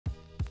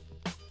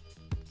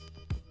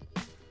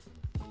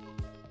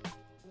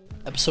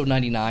Episode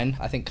 99,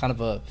 I think kind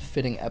of a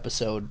fitting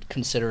episode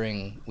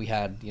considering we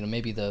had,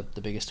 maybe the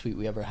biggest tweet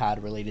we ever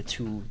had related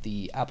to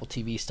the Apple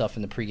TV stuff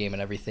in the pregame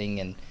and everything.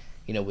 And,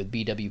 with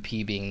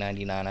BWP being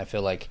 99, I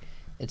feel like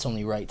it's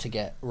only right to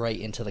get right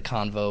into the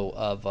convo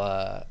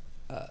of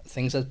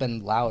things that's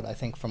been loud, I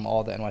think, from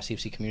all the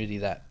NYCFC community,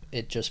 that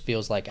it just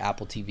feels like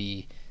Apple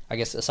TV, I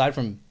guess, aside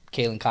from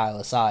Kalen Kyle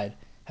aside,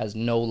 has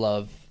no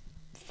love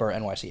for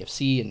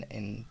NYCFC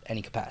in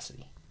any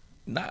capacity.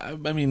 Nah,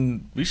 I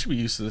mean, we should be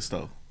used to this,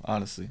 though,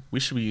 honestly. We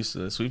should be used to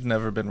this. We've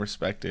never been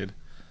respected.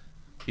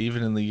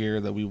 Even in the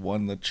year that we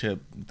won the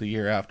chip, the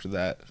year after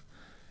that,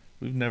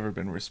 we've never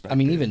been respected. I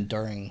mean, even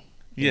during,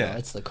 yeah,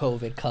 it's the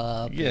COVID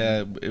Cup.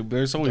 Yeah,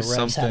 there's always the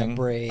refs something. Had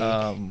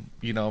a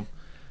break.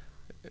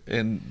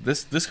 And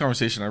this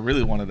conversation I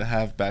really wanted to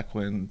have back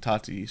when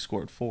Tati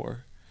scored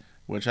 4,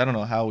 which I don't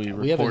know how we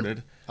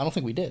recorded. I don't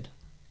think we did.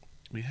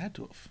 We had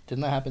to have.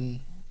 Didn't that happen?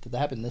 Did that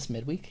happen this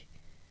midweek?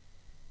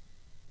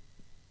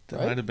 That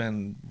might have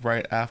been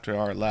right after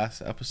our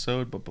last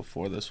episode, but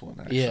before this one,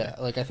 actually. Yeah,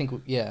 I think,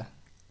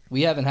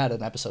 we haven't had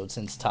an episode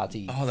since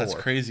Tati. Oh, that's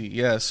crazy.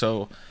 Yeah,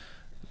 so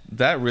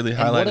that really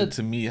highlighted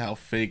to me how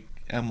fake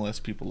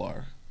MLS people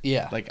are.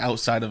 Yeah. Like,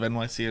 outside of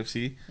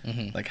NYCFC,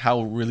 like,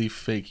 how really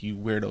fake you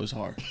weirdos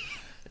are.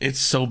 It's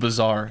so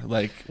bizarre.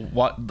 Like,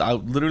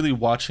 literally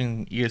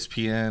watching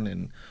ESPN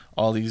and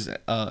all these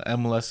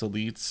MLS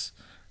elites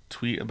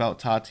tweet about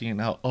Tati and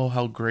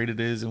how great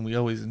it is, and we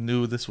always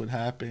knew this would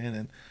happen,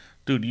 and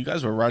dude, you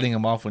guys were writing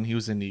him off when he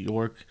was in New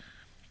York.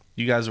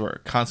 You guys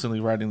were constantly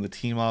writing the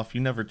team off. You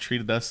never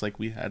treated us like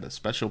we had a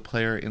special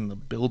player in the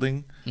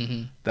building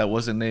that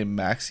wasn't named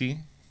Maxi.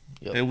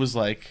 Yep. It was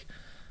like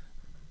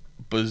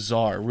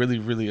bizarre, really,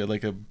 really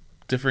like a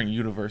different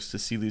universe to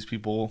see these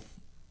people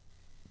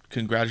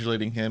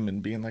congratulating him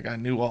and being like, I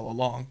knew all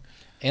along.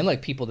 And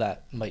like people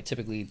that might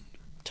typically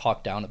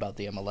talk down about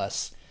the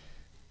MLS,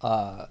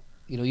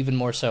 even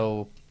more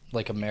so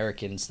like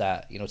Americans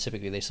that,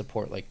 typically they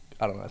support, like,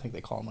 I don't know, I think they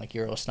call them like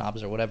Euro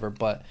snobs or whatever,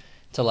 but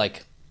to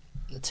like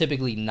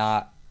typically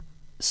not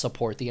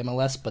support the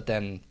MLS, but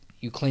then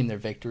you claim their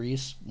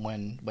victories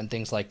when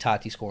things like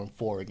Tati scoring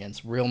 4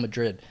 against Real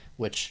Madrid,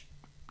 which,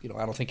 I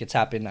don't think it's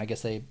happened. I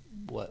guess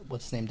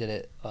what's his name did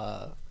it?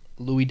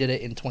 Louis did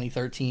it in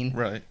 2013.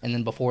 Right. And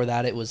then before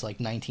that it was like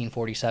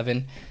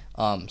 1947.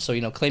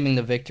 So, claiming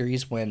the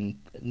victories when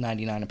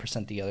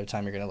 99% the other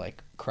time you're going to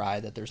like cry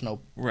that there's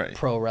no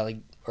pro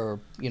rally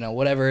or,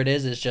 whatever it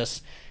is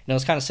just,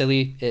 it's kind of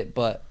silly.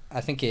 But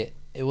I think it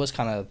was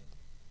kind of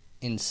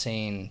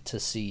insane to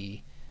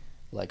see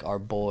like our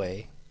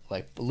boy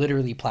like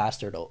literally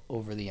plastered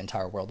over the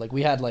entire world. Like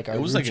we had like our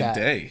It was like chat. a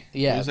day.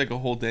 Yeah. It was like a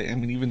whole day. I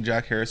mean, even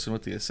Jack Harrison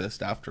with the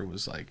assist after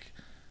was like,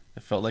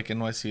 it felt like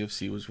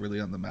NYCFC was really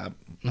on the map.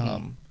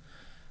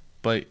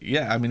 But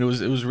yeah, I mean, it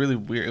was really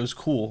weird. It was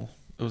cool.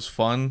 It was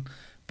fun.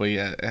 But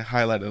yeah, it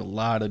highlighted a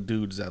lot of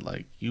dudes that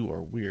like, you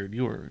are weird.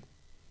 You are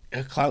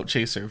a clout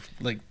chaser.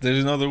 Like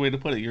there's no other way to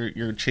put it.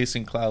 You're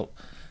chasing clout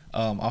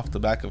off the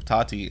back of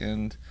Tati.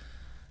 And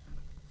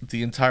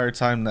the entire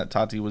time that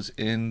Tati was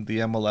in the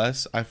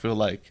MLS, I feel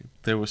like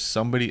there was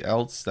somebody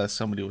else that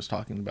somebody was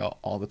talking about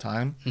all the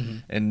time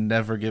and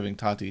never giving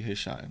Tati his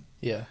shine.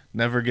 Yeah.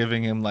 Never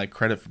giving him like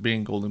credit for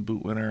being Golden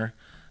Boot winner.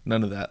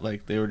 None of that.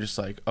 Like they were just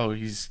like, oh,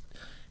 he's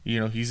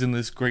in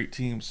this great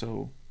team,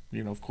 so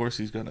of course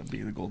he's gonna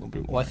be the Golden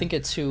Boot winner. Well, I think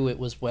it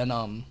was when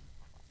I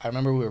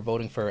remember we were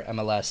voting for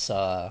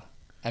MLS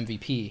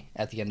MVP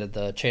at the end of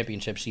the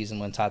championship season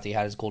when Tati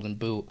had his Golden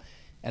Boot,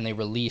 and they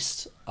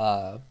released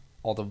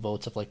all the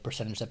votes of like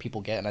percentage that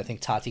people get, and I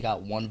think Tati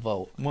got one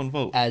vote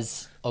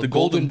as the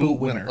Golden Boot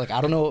winner. Like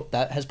I don't know,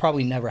 that has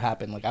probably never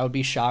happened. Like I would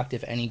be shocked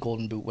if any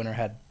Golden Boot winner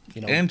had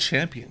and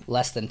champion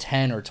less than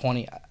 10 or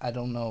 20. I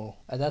don't know.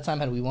 At that time,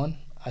 had we won?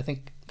 I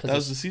think that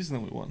was the season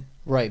that we won.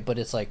 Right, but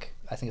it's like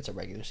I think it's a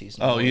regular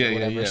season. Oh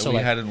yeah. So we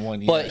hadn't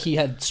won yet. But he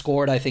had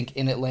scored, I think,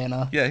 in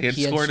Atlanta. Yeah, he had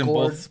scored in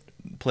both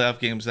playoff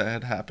games that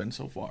had happened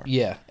so far.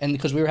 Yeah, and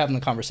because we were having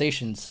the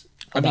conversations.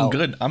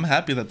 Good. I'm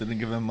happy that they didn't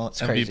give him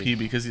MVP crazy.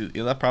 Because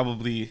that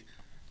probably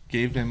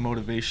gave him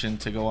motivation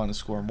to go on and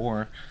score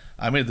more.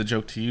 I made the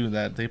joke to you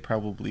that they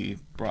probably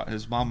brought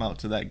his mom out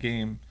to that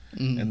game,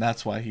 and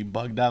that's why he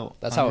bugged out.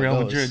 That's how Real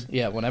it goes. Madrid.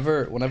 Yeah,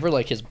 whenever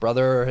like his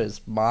brother or his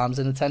mom's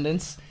in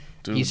attendance,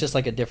 Dude. He's just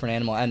like a different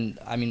animal. And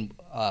I mean,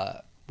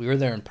 we were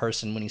there in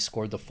person when he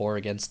scored the 4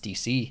 against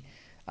DC.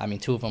 I mean,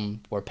 2 of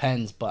them were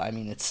pens, but I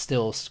mean, it's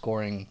still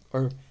scoring,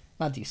 or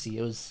not DC,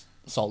 it was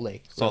Salt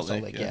Lake. Salt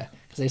Lake, yeah.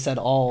 Because they said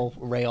all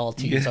Real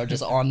teams are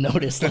just on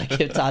notice. Like,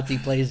 if Tati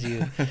plays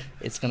you,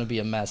 it's going to be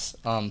a mess.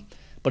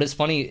 But it's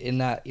funny in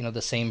that,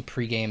 the same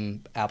pregame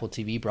Apple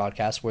TV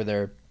broadcast where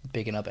they're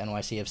bigging up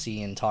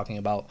NYCFC and talking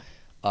about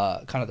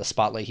kind of the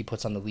spotlight he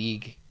puts on the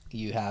league.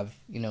 You have,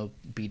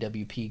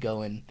 BWP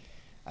going,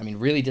 I mean,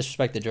 really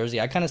disrespect the jersey.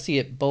 I kind of see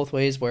it both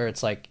ways where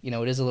it's like, it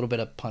is a little bit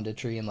of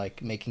punditry and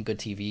like making good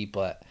TV,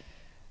 but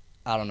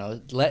I don't know.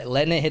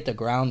 Letting it hit the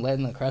ground,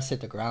 letting the crest hit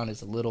the ground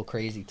is a little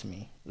crazy to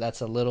me. That's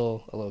a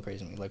little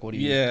crazy to me. Like, what do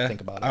you think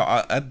about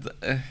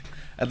it?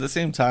 At the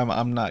same time,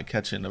 I'm not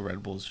catching a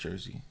Red Bulls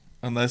jersey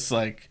unless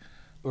like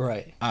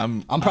Right.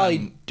 I'm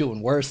probably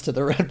doing worse to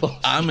the Red Bulls.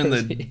 I'm in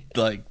the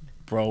like,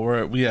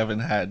 bro. We haven't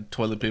had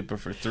toilet paper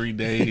for 3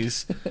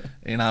 days,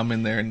 and I'm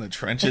in there in the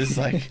trenches.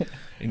 Like,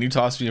 and you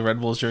toss me a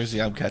Red Bulls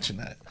jersey, I'm catching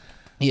that.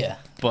 Yeah.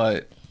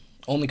 But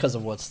only because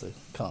of what's to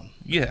come.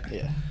 Yeah.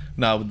 Yeah.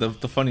 No,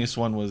 the funniest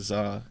one was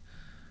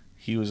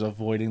he was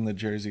avoiding the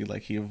jersey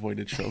like he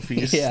avoided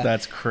trophies. Yeah.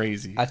 That's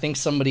crazy. I think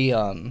somebody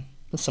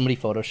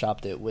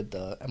photoshopped it with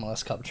the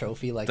MLS Cup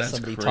trophy, like that's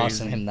somebody crazy.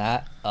 Tossing him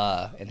that,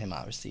 and him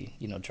obviously,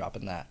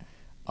 dropping that.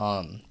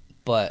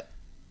 But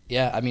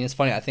yeah, I mean, it's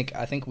funny. I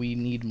think we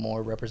need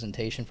more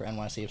representation for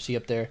NYCFC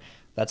up there.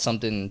 That's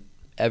something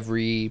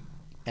every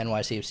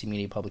NYCFC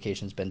media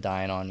publication's been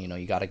dying on.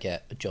 You got to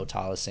get a Joe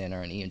Tollison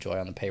or an Ian Joy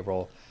on the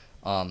payroll,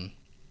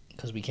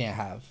 because we can't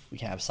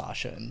have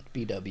Sasha and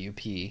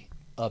BWP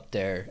up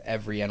there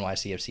every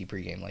NYCFC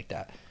pregame like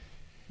that.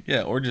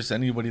 Yeah, or just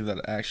anybody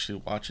that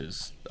actually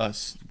watches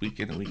us week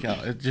in and week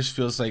out. It just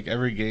feels like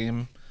every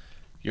game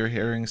you're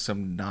hearing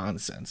some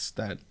nonsense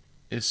that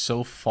is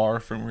so far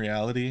from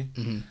reality,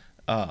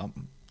 that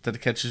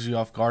it catches you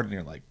off guard and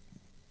you're like,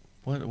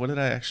 what did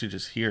I actually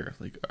just hear?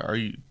 Like,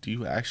 do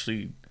you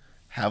actually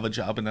have a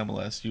job in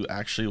MLS? Do you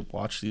actually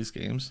watch these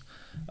games?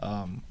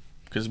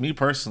 Because me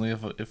personally,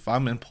 if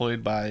I'm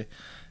employed by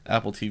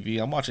Apple TV,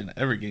 I'm watching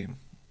every game.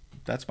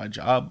 That's my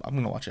job. I'm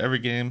going to watch every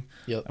game.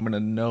 Yep. I'm going to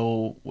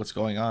know what's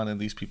going on,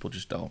 and these people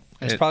just don't.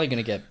 And it's probably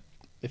going to get,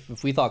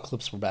 if we thought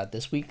clips were bad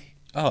this week,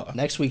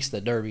 next week's the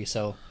Derby.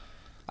 So,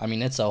 I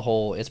mean, it's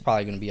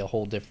probably going to be a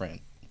whole different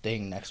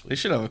thing next week. They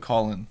should have a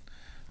call-in.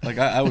 Like,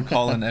 I would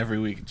call in every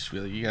week and just be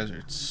like, you guys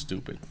are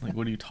stupid. Like,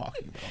 what are you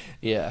talking about?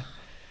 Yeah.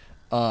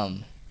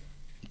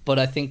 But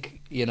I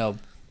think,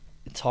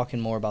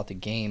 talking more about the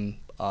game,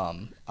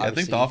 I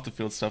think the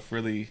off-the-field stuff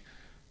really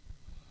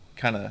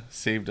kind of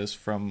saved us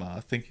from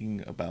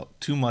thinking about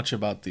too much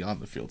about the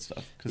on-the-field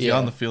stuff, because the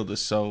on-the-field is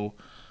so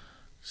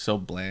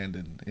bland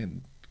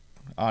and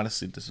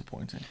honestly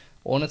disappointing.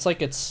 Well, and it's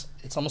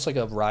almost like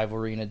a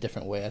rivalry in a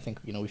different way. I think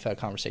we've had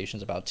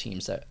conversations about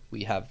teams that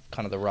we have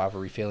kind of the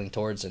rivalry feeling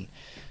towards, and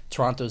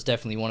Toronto's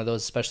definitely one of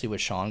those, especially with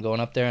Sean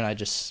going up there. And I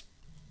just,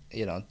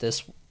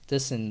 this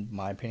in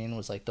my opinion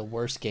was like the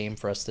worst game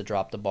for us to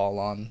drop the ball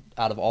on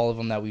out of all of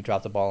them that we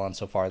dropped the ball on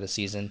so far this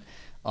season.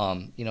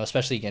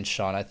 Especially against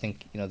Sean, I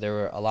think there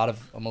were a lot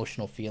of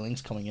emotional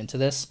feelings coming into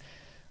this.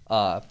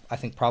 I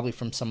think probably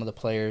from some of the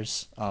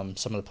players. Some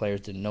of the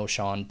players didn't know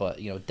Sean, but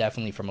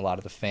definitely from a lot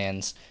of the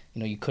fans.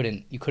 You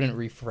couldn't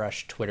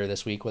refresh Twitter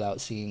this week without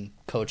seeing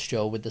Coach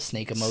Joe with the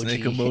snake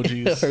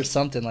emojis or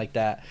something like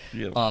that.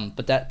 Yep.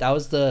 But that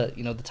was the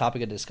the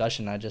topic of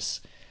discussion. I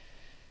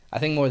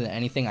think more than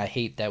anything, I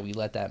hate that we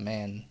let that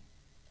man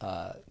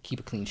keep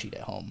a clean sheet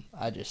at home.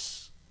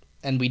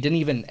 And we didn't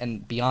even,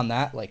 and beyond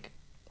that, like,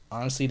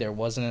 honestly, there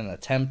wasn't an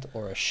attempt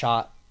or a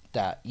shot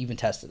that even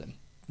tested him.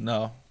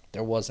 No.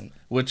 There wasn't.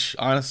 Which,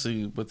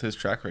 honestly, with his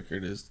track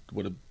record,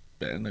 would have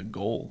been a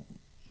goal.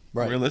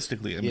 Right.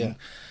 Realistically. I mean,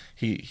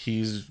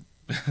 he's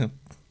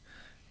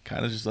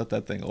kind of just let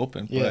that thing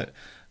open. Yeah.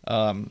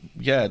 But,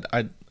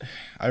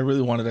 I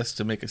really wanted us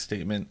to make a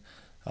statement.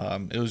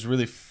 It was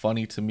really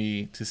funny to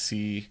me to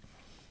see,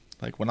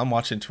 like, when I'm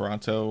watching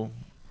Toronto,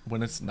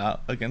 when it's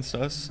not against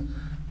us,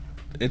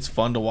 it's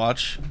fun to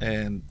watch,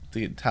 and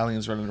the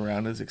Italians running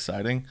around is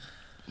exciting.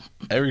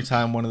 Every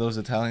time one of those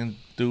Italian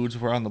dudes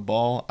were on the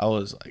ball, I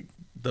was like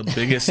the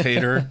biggest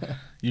hater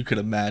you could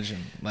imagine.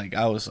 Like,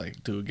 I was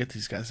like, dude, get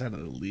these guys out of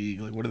the league.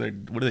 Like, what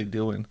are they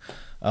doing?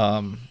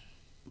 But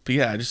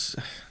yeah, just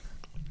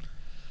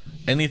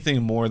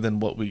anything more than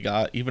what we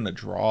got, even a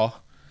draw,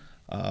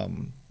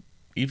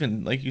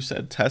 even like you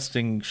said,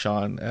 testing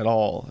Sean at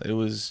all. It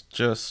was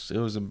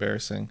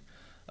embarrassing.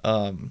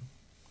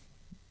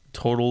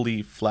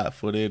 Totally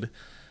flat-footed,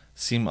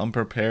 seem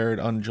unprepared,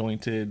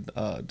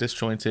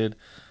 disjointed,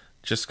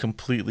 just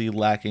completely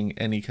lacking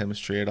any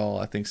chemistry at all.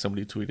 I think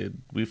somebody tweeted,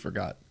 we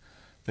forgot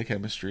the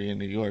chemistry in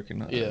New York,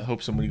 and I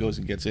hope somebody goes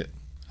and gets it.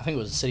 I think it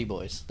was the City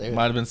Boys.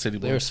 Might have been City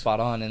Boys. They were spot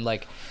on, and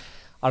like,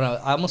 I don't know,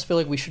 I almost feel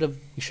like we should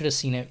have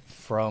seen it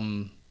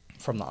from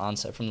the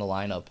onset, from the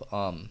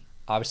lineup.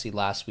 Obviously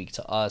last week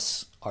to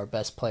us, our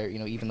best player,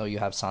 even though you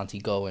have Santi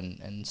go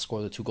and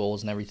score the 2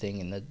 goals and everything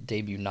in the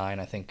debut 9,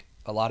 I think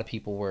a lot of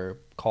people were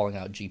calling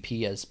out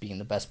GP as being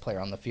the best player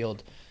on the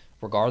field,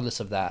 regardless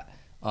of that.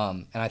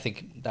 And I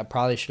think that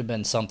probably should have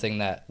been something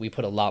that we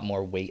put a lot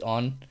more weight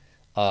on,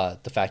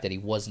 the fact that he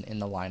wasn't in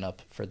the lineup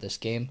for this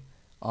game.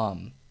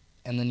 And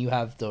then you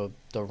have the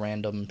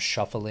random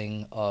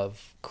shuffling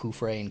of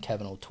Kufre and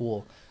Kevin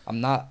O'Toole.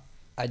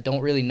 I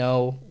don't really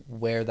know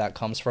where that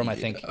comes from. I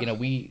think,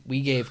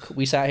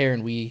 we sat here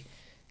and we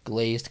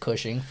glazed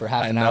Cushing for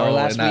half an hour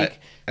last week.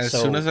 As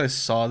soon as I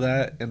saw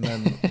that, and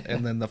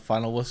then the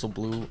final whistle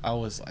blew, I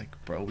was like,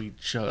 bro, we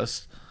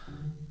just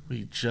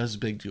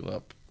bigged you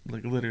up.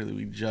 Like, literally,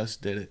 we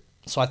just did it.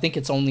 So I think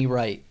it's only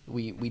right.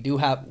 We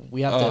have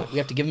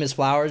to give him his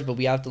flowers, but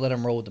we have to let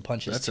him roll with the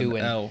punches. That's too.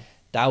 An L.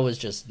 That was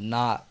just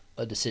not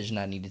a decision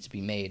that needed to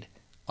be made.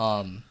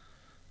 I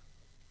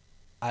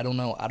don't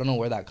know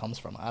where that comes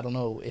from. I don't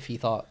know if he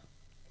thought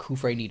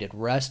Kufre needed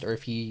rest or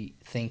if he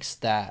thinks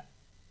that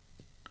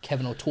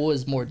Kevin O'Toole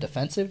is more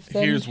defensive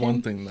than Here's him.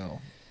 one thing, though.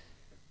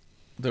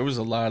 There was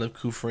a lot of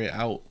Kufre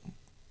out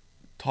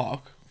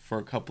talk for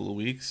a couple of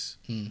weeks.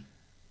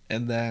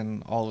 And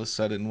then all of a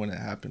sudden when it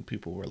happened,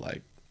 people were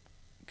like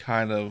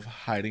kind of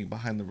hiding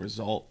behind the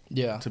result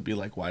to be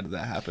like, why did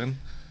that happen?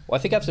 Well,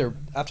 I think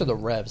after the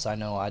Revs, I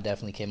know I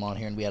definitely came on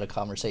here and we had a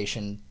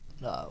conversation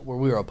where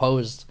we were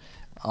opposed.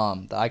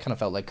 That I kind of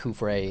felt like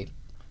Kufre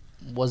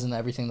wasn't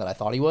everything that I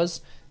thought he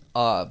was.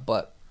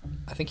 But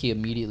I think he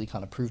immediately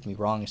kind of proved me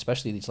wrong,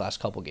 especially these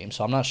last couple games.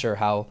 So I'm not sure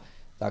how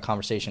that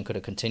conversation could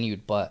have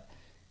continued, but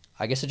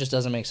I guess it just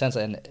doesn't make sense.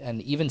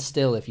 And even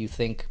still, if you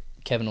think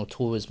Kevin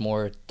O'Toole is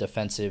more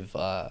defensive,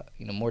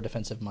 more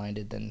defensive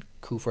minded than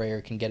Kufre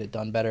or can get it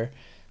done better,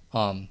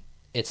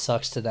 it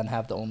sucks to then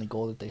have the only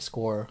goal that they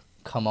score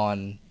come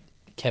on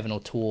Kevin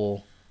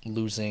O'Toole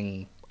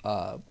losing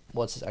I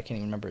can't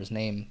even remember his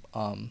name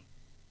on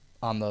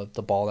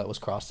the ball that was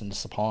crossed into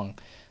Sapong.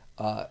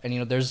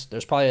 And there's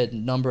probably a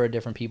number of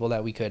different people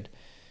that we could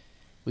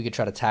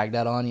try to tag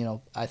that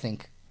on. I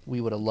think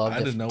we would have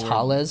loved if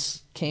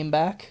Tales came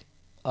back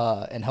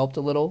and helped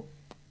a little.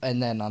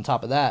 And then on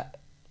top of that,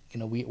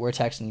 we're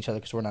texting each other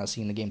because we're not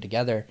seeing the game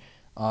together.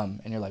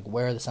 And you're like,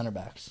 where are the center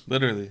backs?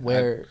 Literally.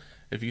 Where?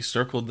 If you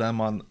circled them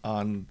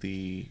on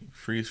the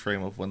freeze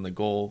frame of when the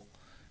goal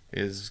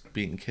is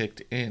being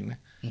kicked in,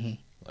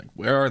 like,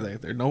 where are they?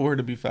 They're nowhere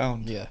to be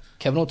found. Yeah.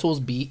 Kevin O'Toole's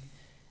beat.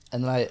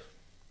 And then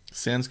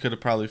Sands could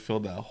have probably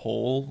filled that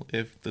hole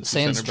if the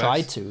Sands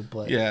tried to,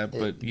 but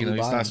he's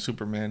not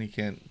Superman. He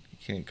can't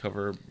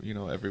cover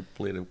every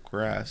blade of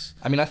grass.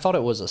 I mean, I honestly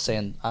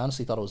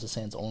thought it was a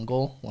Sands own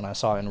goal when I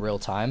saw it in real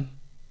time.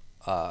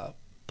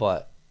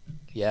 But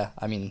yeah,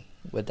 I mean,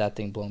 with that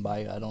thing blown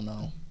by, I don't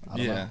know.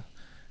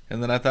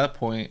 And then at that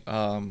point,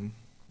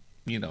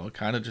 it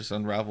kind of just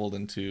unraveled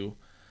into.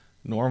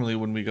 Normally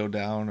when we go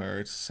down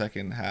or it's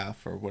second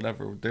half or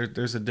whatever,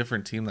 there's a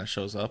different team that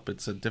shows up.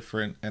 It's a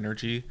different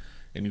energy,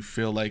 and you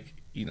feel like,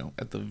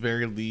 at the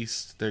very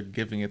least, they're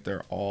giving it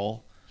their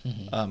all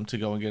to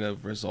go and get a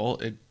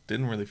result. It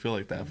didn't really feel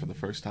like that for the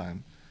first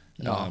time.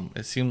 No.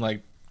 It seemed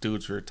like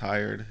dudes were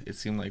tired. It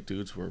seemed like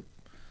dudes were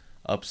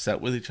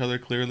upset with each other,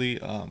 clearly.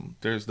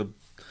 There's the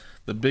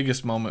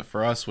biggest moment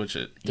for us, which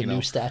the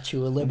new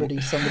Statue of Liberty,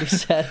 somebody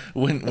said.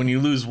 when you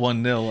lose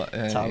 1-0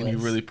 and you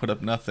really put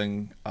up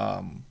nothing,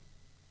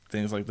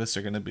 things like this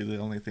are going to be the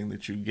only thing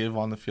that you give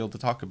on the field to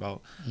talk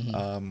about.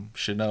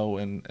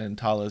 Chanot and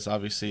Tales,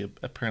 obviously,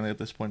 apparently at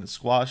this point is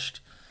squashed.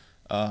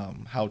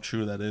 How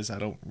true that is, I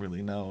don't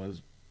really know.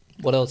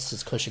 What else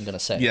is Cushing going to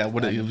say? Yeah,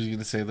 what was he going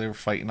to say? They were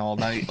fighting all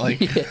night? Like,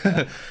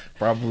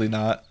 probably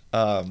not.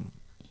 I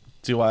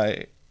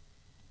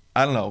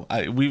don't know.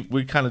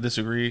 We kind of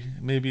disagree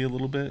maybe a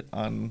little bit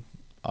on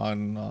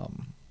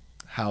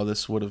how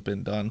this would have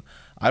been done.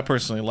 I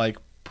personally like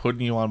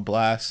putting you on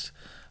blast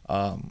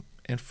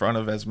in front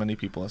of as many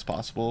people as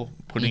possible,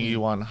 putting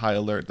you on high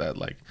alert that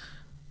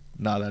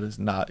that is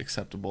not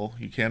acceptable.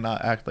 You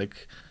cannot act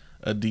like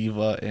a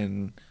diva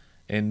and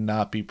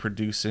not be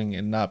producing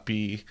and not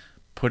be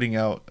putting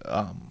out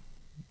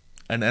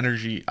an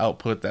energy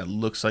output that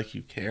looks like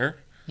you care,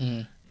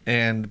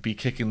 and be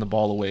kicking the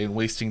ball away and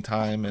wasting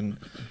time and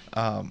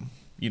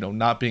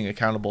not being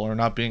accountable or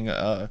not being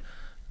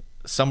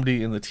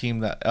somebody in the team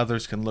that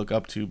others can look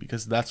up to,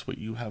 because that's what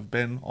you have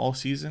been all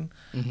season.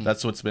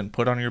 That's what's been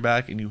put on your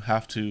back, and you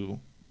have to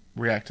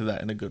react to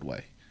that in a good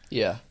way.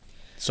 Yeah.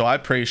 So I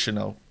praise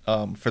Chanot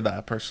for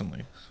that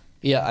personally.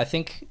 Yeah, I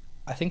think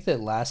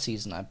that last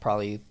season I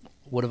probably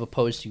would have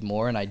opposed you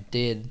more, and I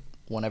did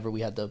whenever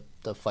we had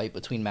the fight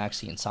between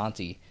Maxi and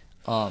Santi.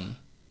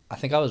 I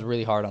think I was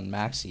really hard on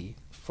Maxi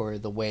for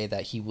the way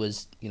that he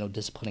was,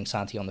 disciplining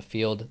Santi on the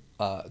field.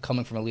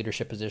 Coming from a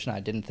leadership position, I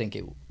didn't think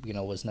it,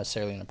 was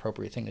necessarily an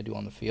appropriate thing to do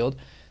on the field.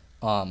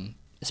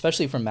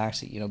 Especially from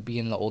Maxi,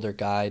 being the older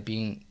guy,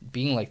 being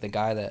like the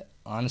guy that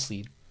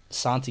honestly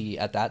Santi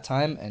at that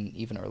time and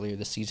even earlier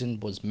this season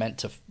was meant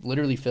to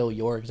literally fill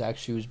your exact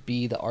shoes,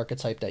 be the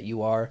archetype that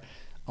you are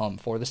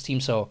for this team.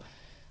 So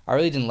I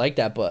really didn't like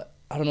that, but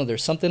I don't know.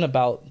 There's something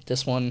about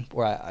this one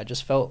where I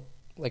just felt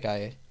like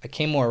I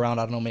came more around.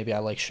 I don't know, maybe I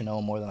like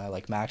Chanot more than I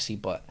like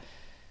Maxi, but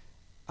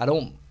I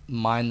don't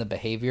mind the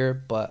behavior.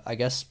 But I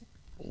guess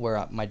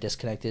where my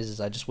disconnect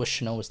is I just wish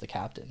Chanot was the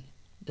captain,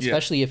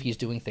 especially if he's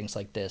doing things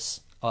like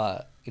this.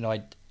 I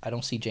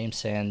don't see James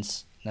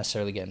Sands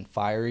necessarily getting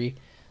fiery.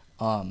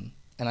 And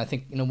I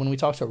think, when we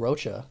talked to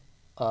Rocha,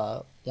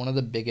 one of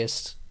the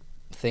biggest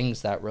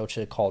things that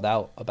Rocha called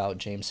out about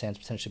James Sands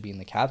potentially being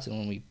the captain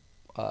when we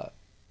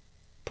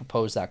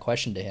proposed that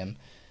question to him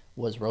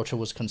was Rocha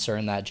was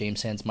concerned that James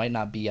Sands might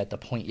not be at the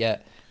point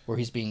yet where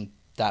he's being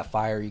that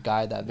fiery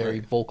guy, that very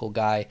vocal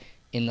guy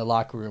in the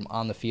locker room,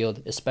 on the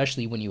field,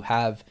 especially when you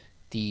have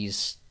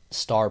these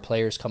star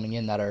players coming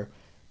in that are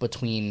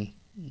between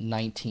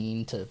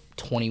 19 to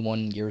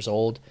 21 years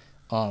old.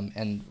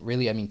 And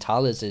really, I mean,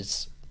 Tales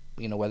is,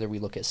 whether we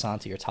look at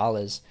Santi or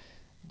Tales,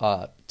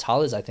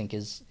 I think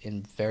is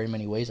in very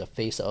many ways a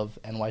face of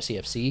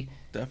NYCFC.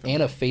 Definitely.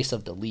 And a face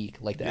of the league.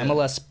 Like the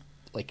MLS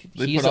like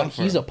They he's put on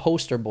for he's a him.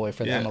 poster boy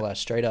for the Yeah. MLS.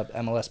 Straight up,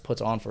 MLS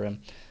puts on for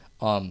him,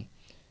 and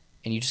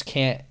you just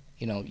can't,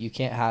 you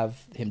can't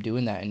have him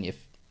doing that. And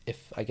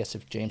if I guess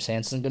if James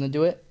Hansen's gonna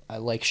do it, I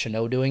like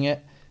Chanot doing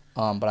it,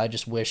 but I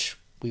just wish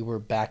we were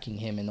backing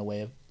him in the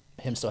way of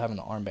him still having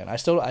the armband. I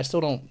still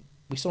don't.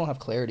 We still don't have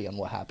clarity on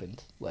what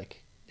happened.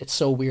 Like, it's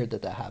so weird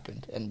that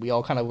happened, and we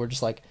all kind of were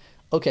just like,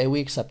 okay, we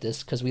accept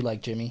this because we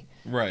like Jimmy.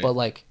 Right. But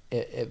like,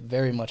 it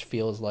very much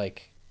feels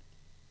like,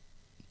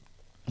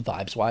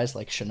 vibes wise,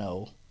 like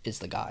Chanot is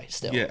the guy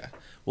still. Yeah.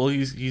 Well,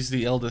 he's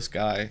the eldest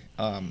guy,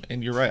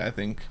 and you're right. I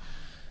think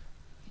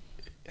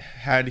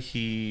had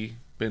he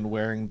been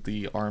wearing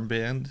the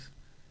armband,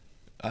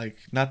 like,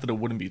 not that it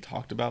wouldn't be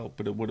talked about,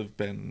 but it would have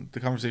been, the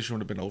conversation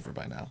would have been over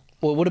by now.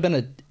 Well, it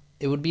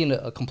would be in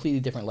a completely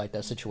different light,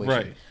 that situation.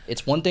 Right.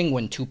 It's one thing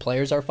when two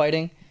players are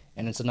fighting,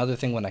 and it's another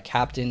thing when a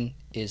captain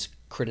is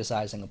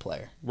criticizing a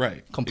player.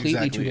 Right. Completely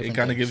exactly. two different It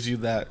kind of things. gives you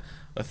that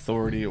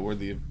authority or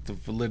the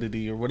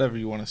validity or whatever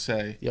you want to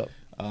say. Yep.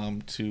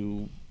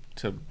 To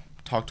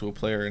talk to a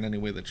player in any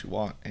way that you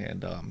want.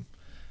 And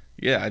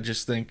yeah, I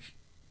just think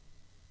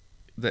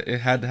that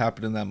it had to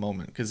happen in that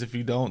moment, because if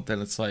you don't,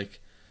 then it's like,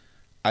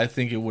 I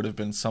think it would have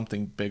been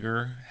something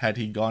bigger had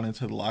he gone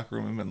into the locker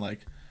room and been like,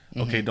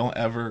 okay, don't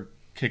ever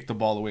kick the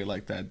ball away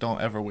like that.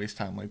 Don't ever waste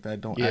time like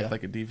that. Don't act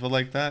like a diva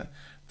like that.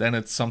 Then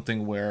it's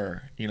something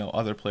where,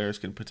 other players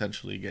can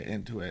potentially get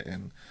into it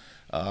and,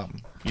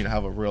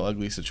 have a real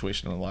ugly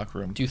situation in the locker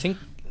room. Do you think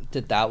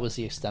that was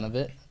the extent of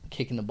it,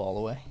 kicking the ball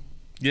away?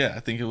 Yeah,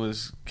 I think it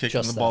was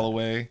kicking Just the ball that.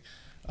 away,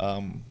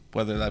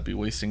 whether that be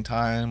wasting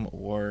time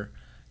or,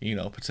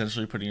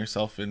 potentially putting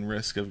yourself in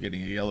risk of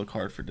getting a yellow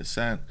card for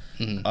dissent.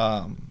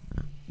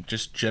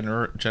 Just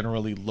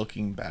generally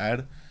looking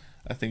bad.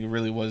 I think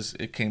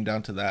it came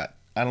down to that.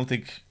 I don't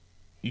think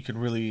you could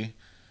really,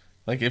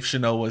 like, if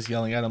Chanot was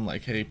yelling at him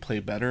like, hey, play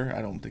better,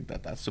 I don't think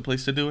that's the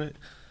place to do it.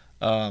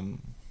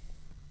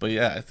 But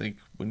yeah, I think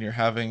when you're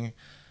having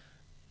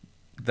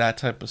that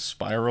type of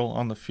spiral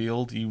on the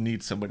field, you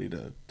need somebody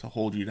to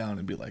hold you down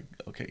and be like,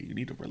 okay, you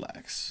need to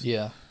relax.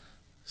 Yeah.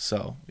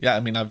 So yeah, I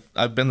mean,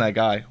 I've been that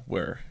guy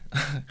where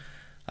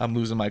I'm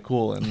losing my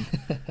cool, and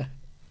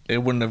it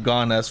wouldn't have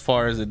gone as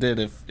far as it did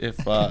if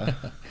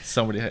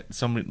somebody had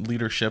some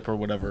leadership or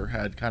whatever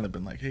had kind of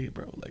been like, hey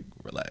bro, like,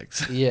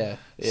 relax. Yeah.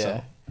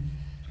 So.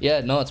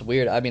 Yeah, no, it's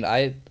weird. I mean,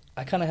 I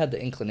kind of had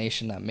the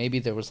inclination that maybe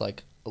there was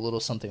like a little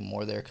something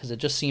more there, because it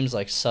just seems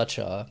like such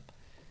a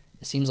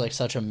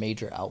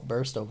major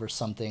outburst over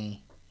something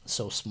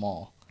so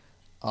small,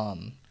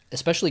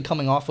 especially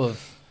coming off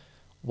of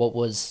what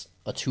was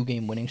a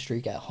 2-game winning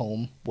streak at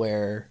home,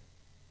 where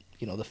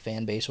the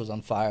fan base was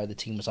on fire, the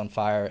team was on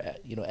fire,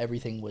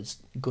 everything was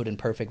good and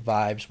perfect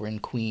vibes. We're in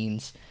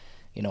Queens,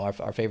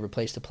 our favorite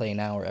place to play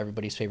now, or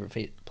everybody's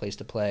favorite place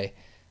to play,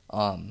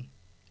 and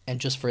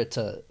just for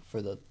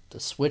the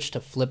switch to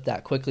flip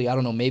that quickly, I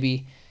don't know,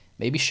 maybe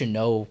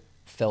Chanot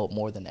felt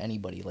more than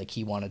anybody like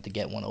he wanted to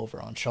get one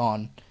over on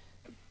Sean,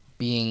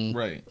 being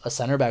Right. a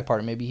center back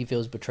partner. Maybe he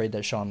feels betrayed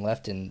that Sean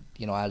left, and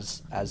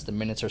as the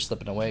minutes are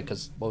slipping away,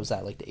 because what was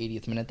that, like the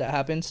 80th minute that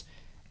happens?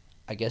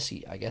 I guess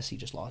he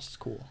just lost his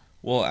cool.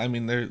 Well, I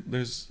mean,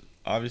 there's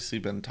obviously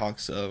been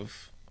talks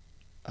of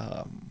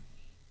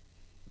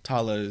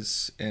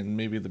Talas and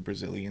maybe the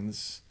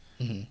Brazilians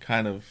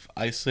kind of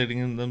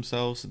isolating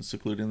themselves and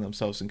secluding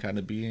themselves and kind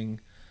of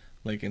being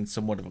like in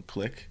somewhat of a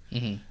clique.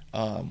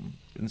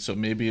 And so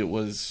maybe it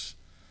was,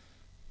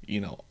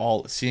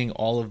 seeing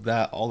all of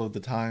that all of the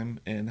time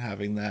and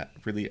having that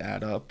really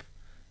add up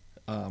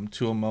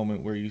to a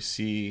moment where you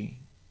see,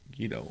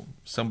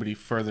 somebody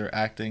further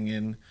acting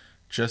in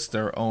just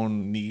their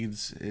own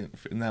needs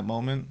in that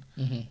moment,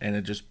 and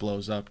it just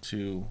blows up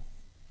to,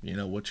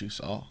 what you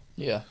saw.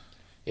 Yeah,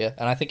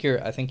 and I think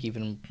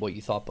even what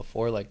you thought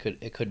before, like,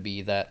 it could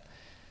be that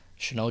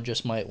Chanot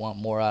just might want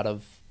more out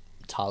of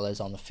Tales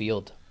on the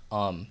field.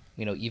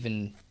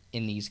 Even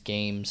in these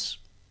games,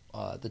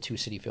 the two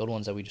City Field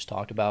ones that we just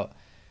talked about,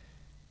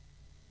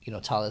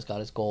 Tales got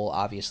his goal,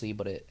 obviously,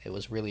 but it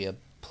was really a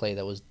play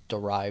that was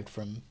derived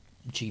from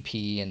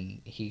GP, and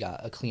he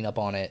got a cleanup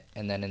on it.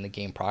 And then in the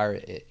game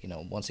prior,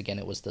 once again,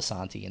 it was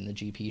DeSanti in the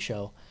GP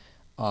show.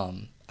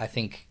 I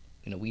think,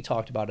 we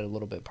talked about it a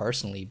little bit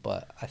personally,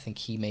 but I think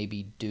he may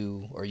be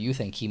due, or you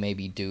think he may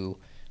be due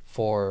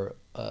for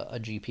a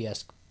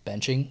GPS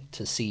benching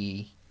to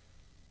see.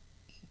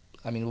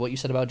 I mean, what you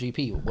said about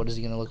GP, what is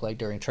he going to look like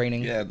during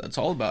training? Yeah, that's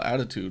all about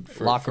attitude.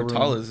 For Locker room.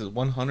 Talas,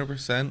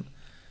 100%.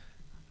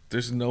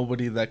 There's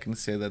nobody that can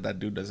say that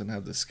dude doesn't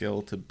have the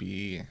skill to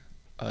be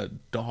a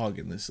dog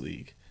in this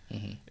league.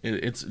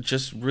 It's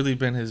just really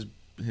been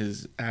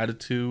his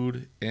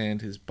attitude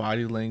and his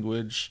body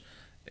language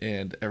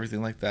and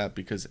everything like that,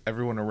 because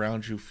everyone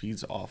around you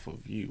feeds off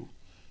of you,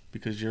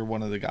 because you're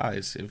one of the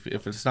guys.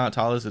 If it's not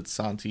Talas, it's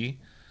Santi.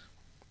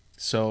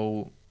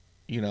 So,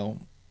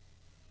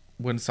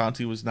 when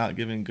Santi was not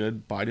giving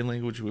good body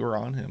language, we were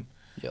on him.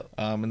 Yep.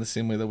 In the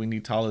same way that we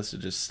need Talas to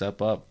just step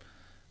up,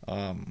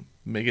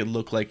 make it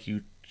look like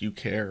you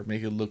care,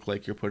 make it look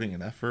like you're putting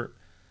an effort,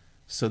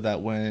 so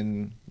that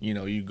when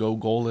you go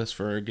goalless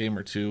for a game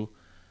or two,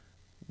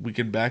 we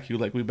can back you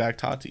like we back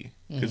Tati,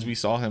 because we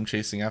saw him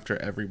chasing after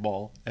every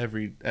ball,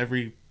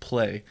 every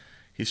play.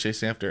 He's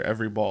chasing after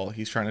every ball.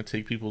 He's trying to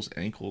take people's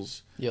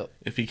ankles. Yep.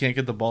 If he can't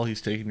get the ball,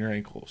 he's taking your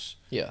ankles.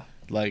 Yeah.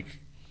 Like,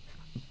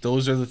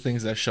 those are the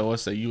things that show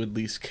us that you at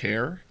least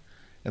care,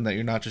 and that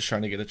you're not just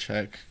trying to get a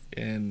check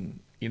and,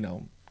 you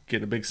know,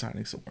 get a big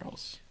signing somewhere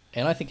else.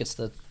 And I think it's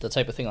the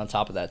type of thing on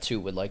top of that too,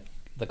 with like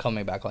the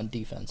coming back on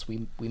defense.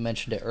 We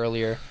mentioned it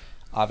earlier.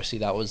 Obviously,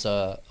 that was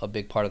a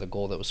big part of the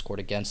goal that was scored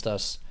against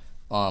us.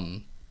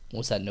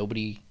 Was that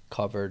nobody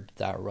covered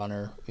that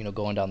runner, you know,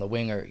 going down the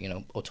wing, or, you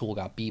know, O'Toole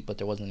got beat, but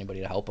there wasn't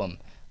anybody to help him.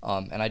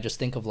 And I just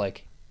think of,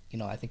 like, you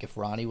know, I think if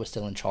Ronnie was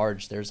still in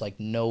charge, there's like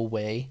no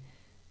way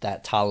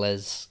that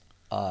Tales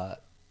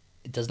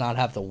does not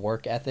have the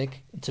work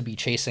ethic to be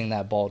chasing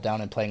that ball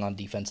down and playing on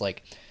defense.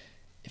 Like,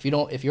 if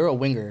you're a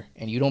winger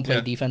and you don't play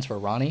defense for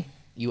Ronnie,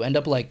 you end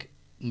up like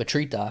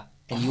Matrita,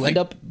 and you end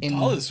up in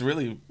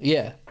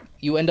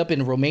you end up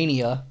in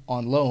Romania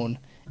on loan,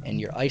 and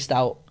you're iced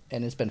out,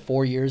 and it's been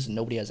 4 years and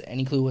nobody has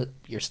any clue what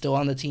you're still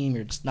on the team,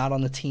 you're just not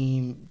on the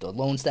team, the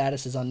loan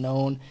status is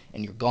unknown,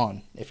 and you're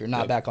gone if you're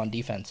not back on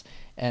defense.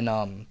 And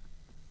I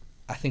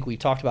think we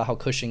talked about how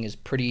Cushing is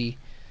pretty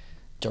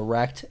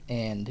direct,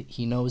 and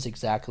he knows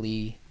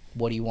exactly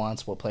what he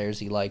wants, what players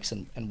he likes,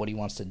 and what he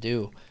wants to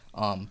do.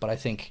 But I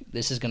think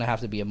this is going to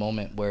have to be a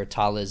moment where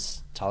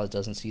Tales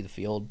doesn't see the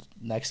field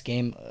next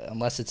game,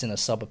 unless it's in a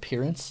sub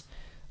appearance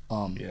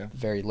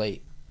very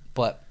late.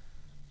 But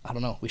I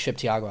don't know. We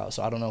shipped Thiago out,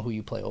 so I don't know who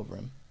you play over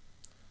him.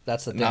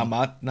 That's the thing.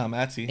 Not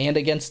Matty. And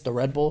against the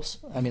Red Bulls,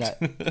 I mean,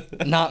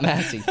 not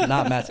Matty.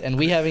 And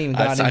we haven't even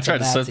gotten into I tried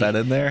to slip that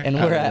in there. And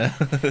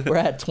we're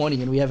at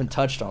 20, and we haven't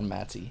touched on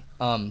Matty.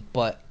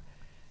 But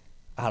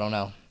I don't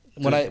know.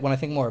 When I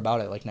think more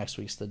about it, like next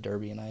week's the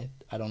Derby, and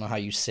I don't know how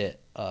you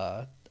sit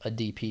a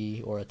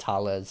DP or a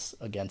Tales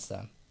against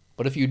them.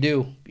 But if you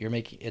do,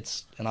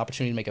 it's an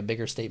opportunity to make a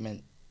bigger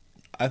statement.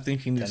 I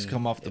think he needs to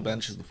come off the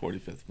bench in the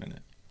 45th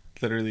minute.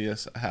 Literally a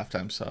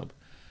halftime sub.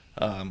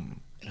 And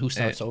who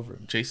starts over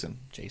him? Jason.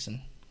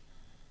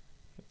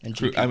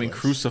 And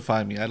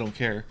crucify me. I don't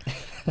care.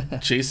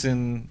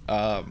 Jason,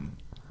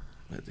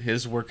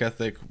 his work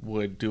ethic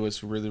would do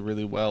us really,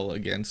 really well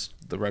against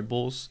the Red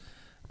Bulls.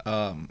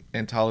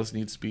 And Tales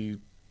needs to be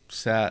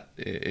sat.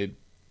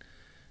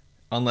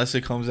 Unless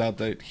it comes out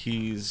that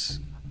he's...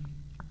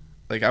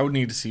 Like, I would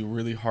need to see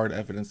really hard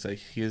evidence that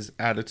his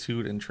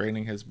attitude and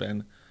training has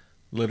been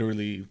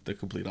literally the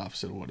complete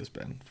opposite of what it's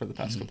been for the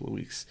past couple of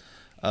weeks.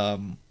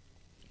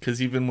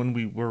 Because even when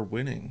we were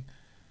winning,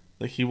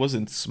 like, he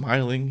wasn't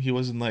smiling. He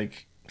wasn't,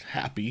 like,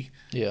 happy.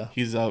 Yeah.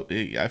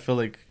 I feel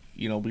like,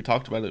 you know, we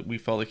talked about it. We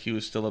felt like he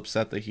was still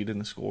upset that he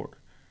didn't score.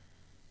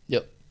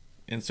 Yep.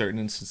 In certain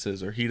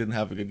instances, or he didn't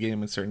have a good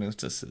game in certain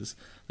instances.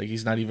 Like,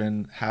 he's not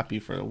even happy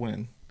for a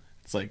win.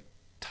 It's like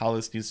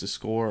Tales needs to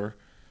score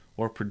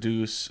or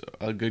produce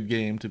a good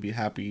game to be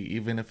happy,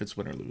 even if it's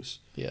win or lose.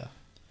 Yeah.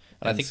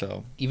 And I think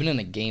even in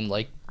a game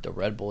like the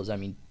Red Bulls, I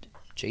mean,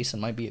 Jason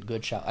might be a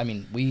good shot. I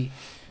mean,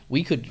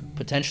 we could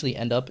potentially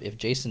end up, if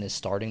Jason is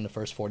starting the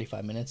first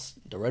 45 minutes,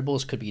 the Red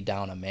Bulls could be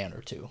down a man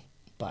or two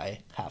by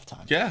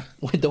halftime. Yeah.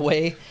 With the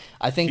way,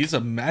 I think... He's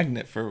a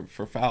magnet for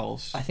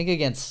fouls. I think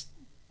against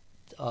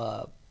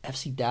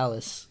FC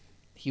Dallas,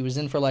 he was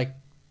in for like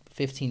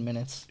 15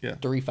 minutes,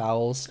 3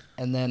 fouls,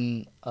 and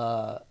then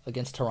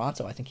against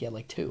Toronto, I think he had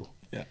like 2.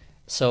 Yeah.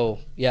 So,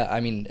 yeah,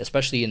 I mean,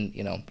 especially in,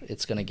 you know,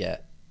 it's going to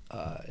get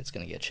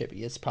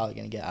chippy. It's probably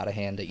going to get out of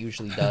hand. It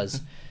usually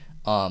does.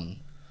 I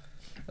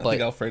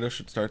think Alfredo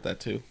should start that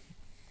too.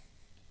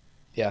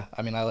 Yeah,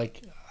 I mean,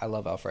 I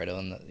love Alfredo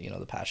and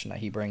the passion that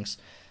he brings.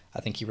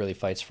 I think he really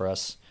fights for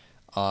us.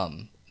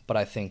 But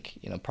I think,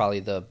 you know, probably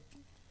the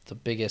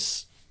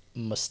biggest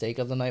mistake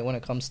of the night when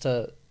it comes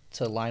to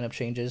lineup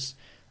changes,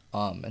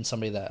 and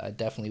somebody that I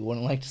definitely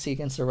wouldn't like to see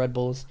against the Red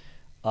Bulls,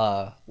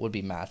 would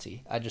be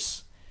Matty.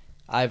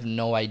 I have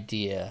no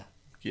idea.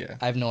 Yeah.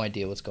 I have no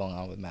idea what's going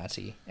on with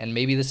Matty. And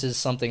maybe this is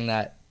something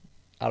that,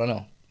 I don't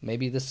know,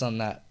 maybe this is something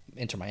that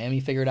Inter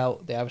Miami figured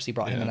out. They obviously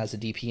brought him in as a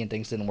DP and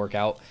things didn't work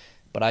out.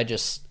 But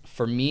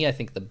for me, I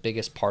think the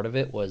biggest part of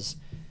it was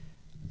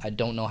I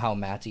don't know how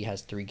Matty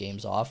has 3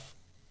 games off,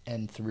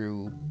 and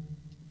through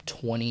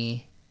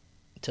 20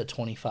 to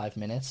 25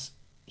 minutes,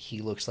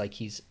 he looks like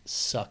he's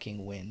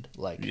sucking wind.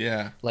 Like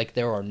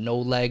there are no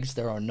legs,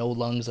 there are no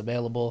lungs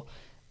available,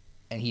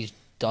 and he's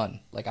done.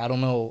 Like, I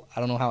don't know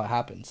how it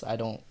happens.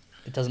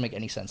 It doesn't make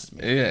any sense to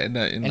me. Yeah,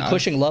 and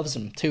Cushing loves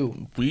him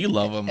too. We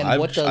love him.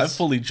 I've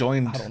fully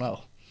joined. I don't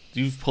know.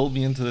 You've pulled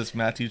me into this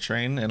Matty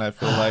train, and I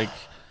feel like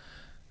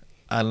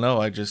I don't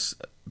know.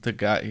 The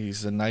guy.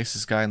 He's the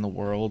nicest guy in the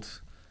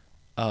world.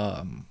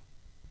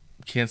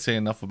 Can't say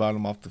enough about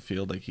him off the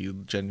field. Like, he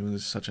genuinely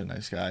is such a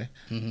nice guy,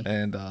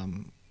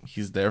 and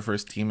he's there for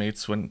his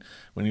teammates. When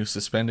he was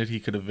suspended, he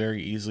could have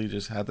very easily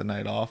just had the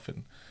night off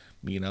and,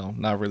 you know,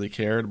 not really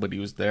cared. But he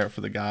was there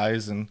for the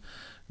guys and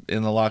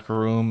in the locker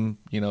room,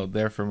 you know,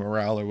 there for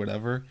morale or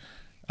whatever.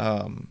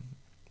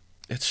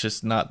 It's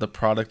just not the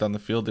product on the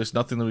field. There's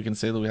nothing that we can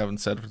say that we haven't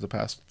said for the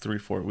past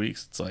 3-4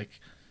 weeks. It's like,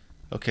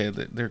 okay,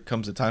 there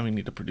comes a time you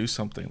need to produce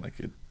something like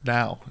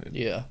now.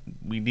 Yeah.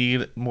 We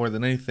need more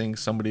than anything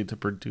somebody to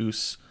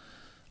produce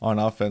on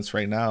offense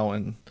right now,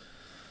 and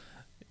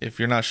if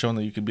you're not showing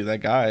that you could be that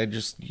guy,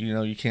 just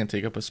you can't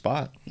take up a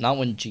spot. Not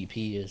when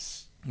GP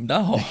is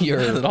not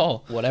at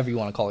all. Whatever you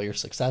want to call it, your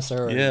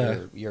successor,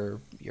 or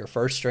your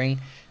first string.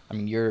 I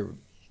mean,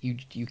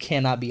 you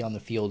cannot be on the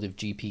field if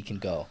GP can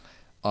go.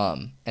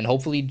 And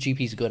hopefully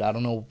GP's good. I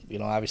don't know,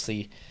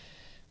 obviously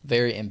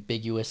very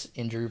ambiguous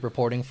injury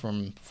reporting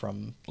from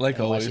like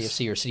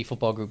NYCFC or City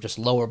Football Group, just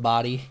lower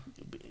body.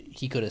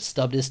 He could have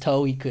stubbed his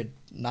toe. He could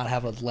not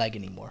have a leg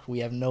anymore. We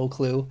have no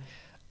clue.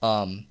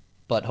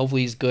 But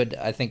hopefully he's good.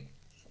 I think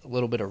a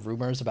little bit of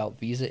rumors about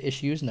visa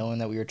issues, knowing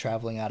that we were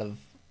traveling out of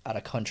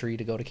country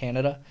to go to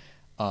Canada.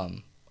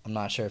 I'm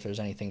not sure if there's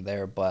anything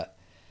there, but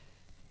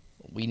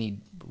we need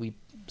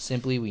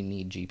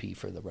GP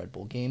for the Red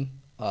Bull game.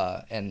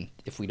 And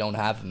if we don't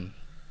have him,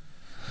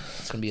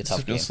 it's gonna be a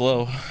tough game.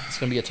 Slow. It's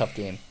gonna be a tough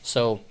game.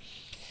 So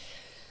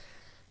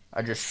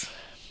I don't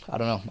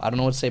know. I don't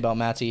know what to say about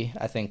Matty.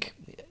 I think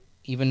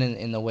even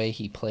in the way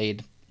he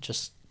played,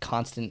 just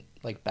constant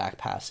back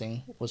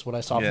passing was what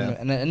I saw from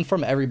him, and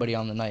from everybody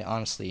on the night.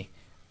 Honestly,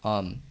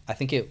 I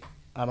think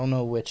I don't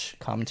know which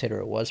commentator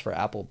it was for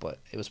Apple, but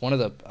it was one of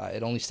the.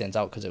 It only stands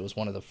out because it was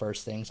one of the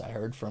first things I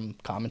heard from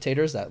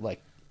commentators that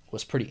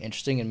was pretty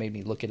interesting and made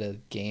me look at a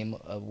game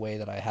a way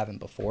that I haven't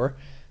before.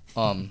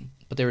 But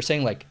they were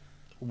saying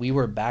we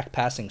were back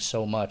passing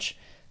so much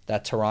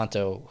that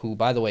Toronto, who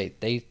by the way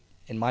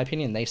in my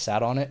opinion they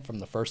sat on it from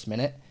the first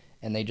minute,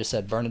 and they just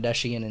said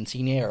Bernardeschi and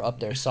Insigne are up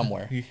there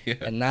somewhere.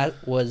 And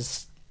that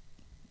was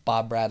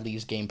Bob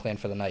Bradley's game plan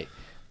for the night.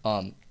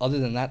 Other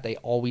than that, they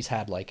always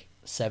had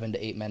 7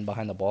 to 8 men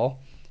behind the ball.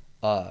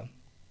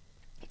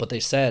 But they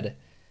said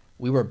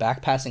we were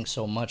back passing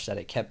so much that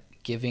it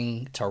kept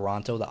giving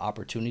Toronto the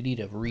opportunity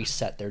to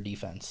reset their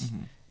defense,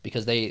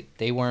 because they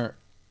weren't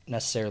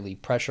necessarily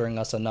pressuring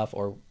us enough,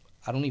 or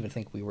I don't even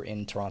think we were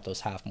in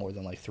Toronto's half more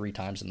than 3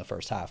 times in the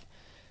first half.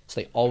 So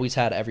they always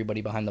had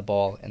everybody behind the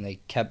ball, and they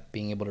kept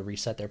being able to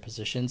reset their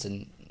positions,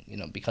 and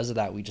because of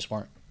that we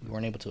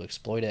weren't able to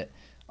exploit it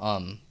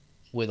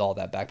with all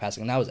that back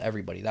passing. And that was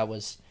everybody. That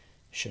was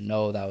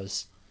Chanot, that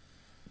was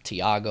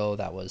Thiago,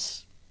 that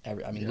was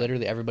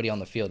literally everybody on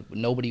the field.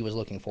 Nobody was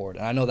looking forward.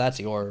 And I know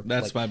that's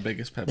my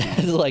biggest pet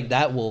peeve.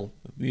 That will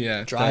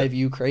drive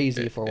you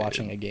crazy for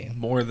watching a game.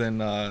 More than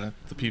the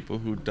people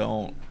who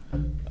don't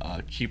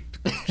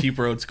keep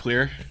roads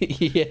clear.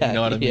 Yeah. You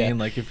know what I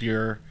mean? If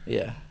you're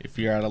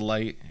at a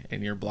light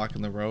and you're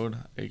blocking the road,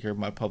 you're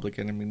my public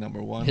enemy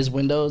number one. His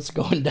window's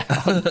going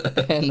down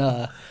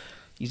and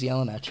he's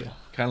yelling at you.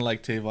 Kind of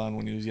like Tavon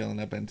when he was yelling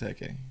at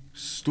Benteke.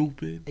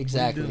 Stupid.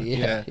 Exactly.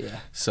 Yeah.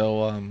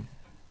 So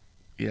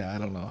I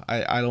don't know.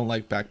 I don't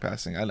like back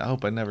passing. I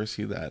hope I never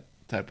see that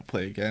type of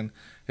play again.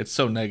 It's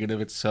so negative.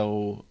 It's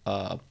so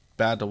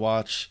bad to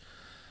watch.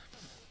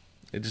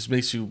 It just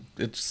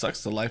it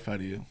sucks the life out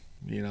of you,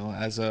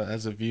 as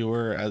a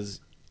viewer, as,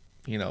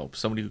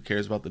 somebody who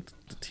cares about the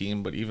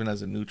team, but even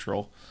as a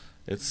neutral,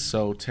 it's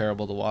so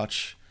terrible to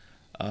watch.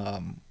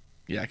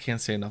 I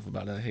can't say enough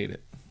about it. I hate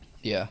it.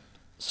 Yeah.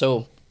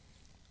 So,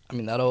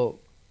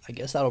 I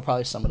guess that'll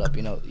probably sum it up.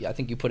 I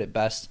think you put it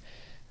best.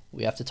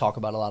 We have to talk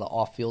about a lot of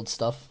off-field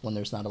stuff when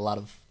there's not a lot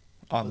of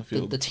on the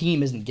field. The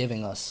team isn't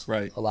giving us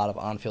a lot of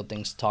on-field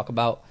things to talk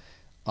about.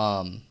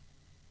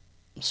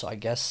 So I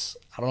guess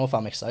I don't know if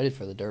I'm excited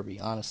for the Derby,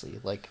 honestly.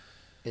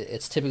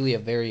 It's typically a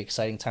very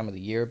exciting time of the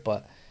year,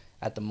 but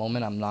at the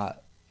moment I'm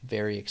not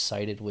very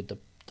excited with the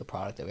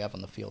product that we have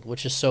on the field,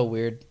 which is so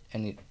weird.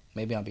 And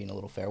maybe I'm being a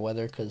little fair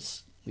weather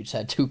because we just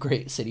had 2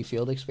 great City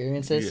Field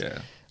experiences.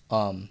 Yeah.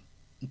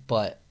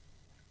 But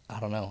I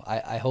don't know.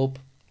 I hope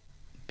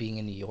being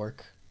in New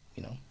York,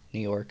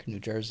 New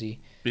Jersey,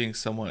 being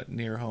somewhat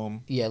near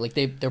home. Yeah,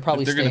 they're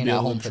probably staying at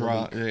home for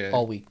the week,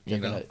 all week.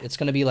 It's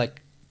gonna be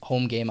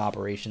home game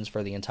operations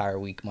for the entire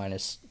week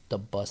minus the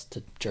bus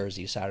to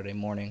Jersey Saturday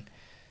morning.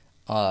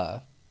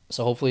 So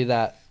hopefully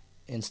that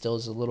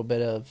instills a little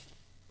bit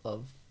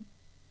of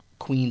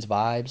Queens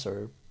vibes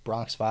or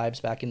Bronx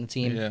vibes back in the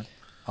team. Yeah.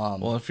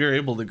 Well, if you're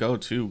able to go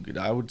too,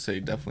 I would say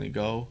definitely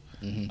go.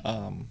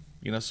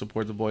 Mm-hmm.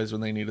 Support the boys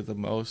when they need it the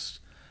most.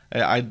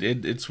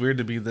 It's weird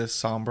to be this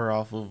somber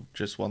off of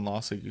just one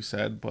loss, like you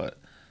said, but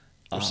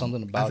there's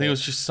something about it. I think it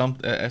was just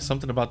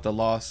something about the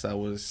loss that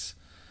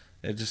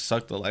it just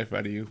sucked the life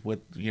out of you. With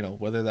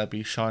whether that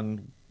be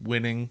Sean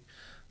winning,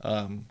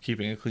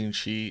 keeping a clean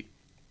sheet,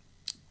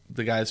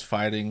 the guys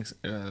fighting,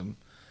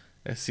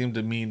 it seemed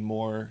to mean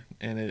more,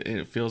 and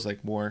it feels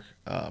like more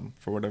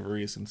for whatever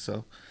reason.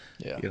 So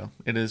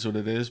it is what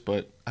it is.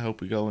 But I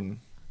hope we go and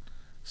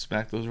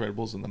smack those Red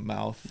Bulls in the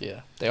mouth.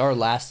 Yeah, they are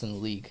last in the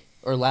league.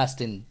 Or last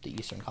in the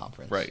Eastern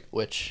Conference, right?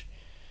 Which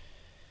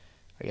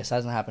I guess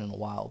hasn't happened in a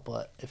while,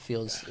 but it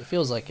feels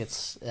like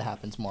it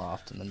happens more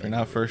often than. You're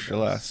not first, you're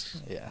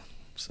last. Yeah.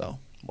 So.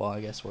 Well, I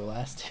guess we're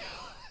last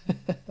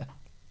too.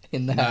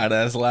 In that. Not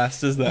as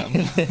last as them.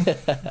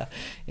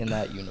 In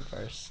that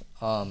universe.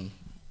 So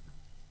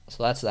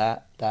that's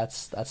that.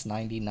 That's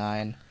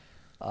 99.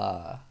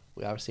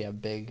 We obviously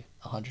have big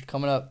 100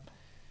 coming up.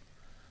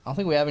 I don't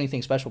think we have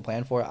anything special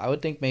planned for it. I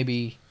would think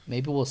maybe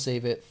we'll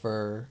save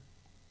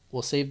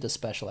the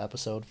special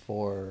episode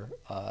for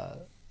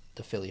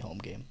the Philly home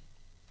game.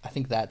 I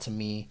think that, to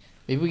me,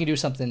 maybe we can do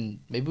something.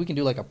 Maybe we can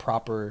do like a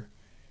proper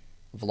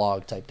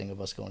vlog type thing of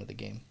us going to the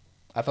game.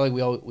 I feel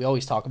like we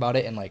always talk about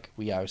it, and like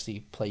we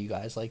obviously play you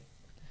guys like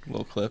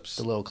little clips.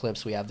 The little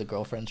clips we have the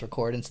girlfriends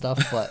record and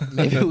stuff. But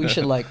maybe we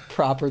should like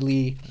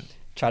properly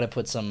try to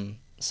put some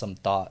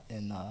thought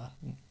and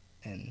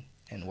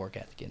work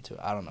ethic into it.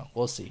 I don't know.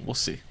 We'll see. We'll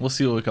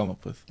see what we come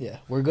up with. Yeah,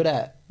 we're good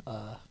at.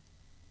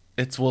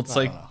 It's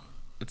like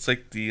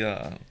the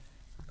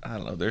I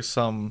don't know. There's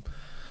some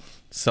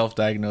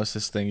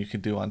self-diagnosis thing you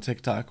can do on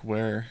TikTok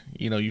where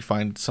you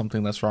find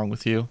something that's wrong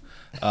with you.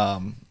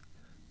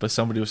 But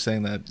somebody was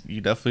saying that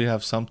you definitely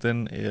have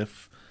something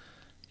if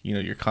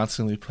you're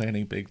constantly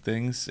planning big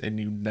things and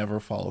you never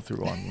follow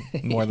through on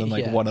more than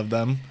like one of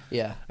them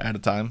at a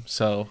time.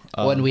 So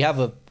when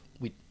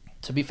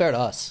to be fair to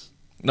us,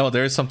 no,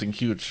 there is something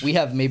huge. We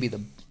have maybe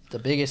the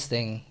biggest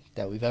thing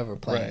that we've ever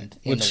planned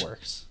in the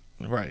works.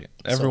 Right.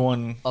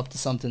 Everyone up to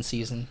something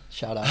season.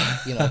 Shout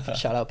out,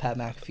 shout out Pat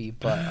McAfee.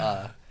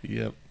 But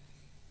yep.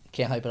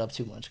 Can't hype it up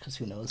too much because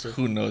who knows?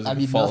 Who knows?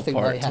 It fall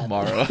apart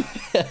tomorrow.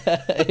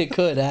 It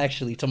could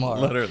actually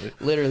tomorrow.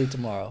 Literally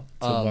tomorrow.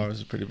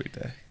 Tomorrow's a pretty big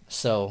day.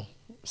 So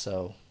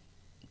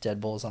Dead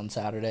Bulls on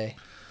Saturday.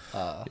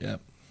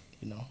 Yep.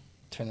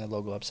 Turn that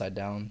logo upside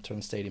down. Turn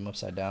the stadium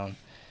upside down.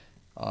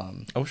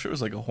 I wish it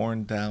was like a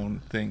horn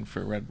down thing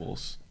for Red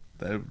Bulls.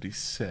 That would be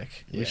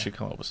sick. Yeah. We should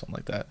come up with something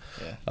like that.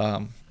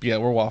 Yeah.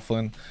 We're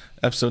waffling.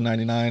 Episode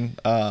 99. You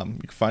can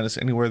find us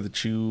anywhere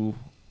that you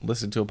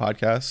listen to a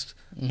podcast.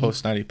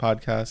 Post 90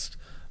 podcast.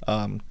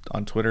 On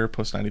Twitter,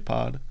 Post 90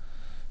 Pod.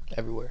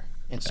 Everywhere.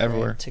 Instagram,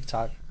 everywhere.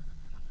 TikTok.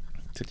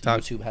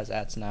 YouTube has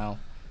ads now.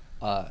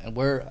 And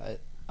I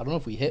don't know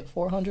if we hit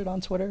 400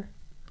 on Twitter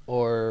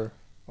or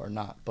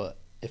not, but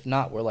if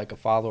not, we're like a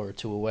follower or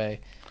two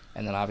away,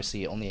 and then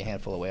obviously only a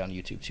handful away on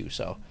YouTube too.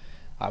 So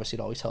obviously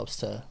it always helps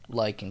to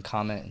like and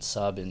comment and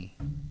sub and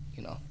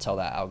tell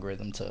that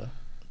algorithm to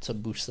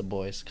boost the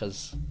boys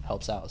because it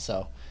helps out.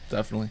 So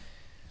definitely.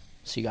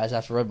 See you guys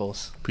after Red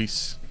Bulls.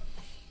 Peace.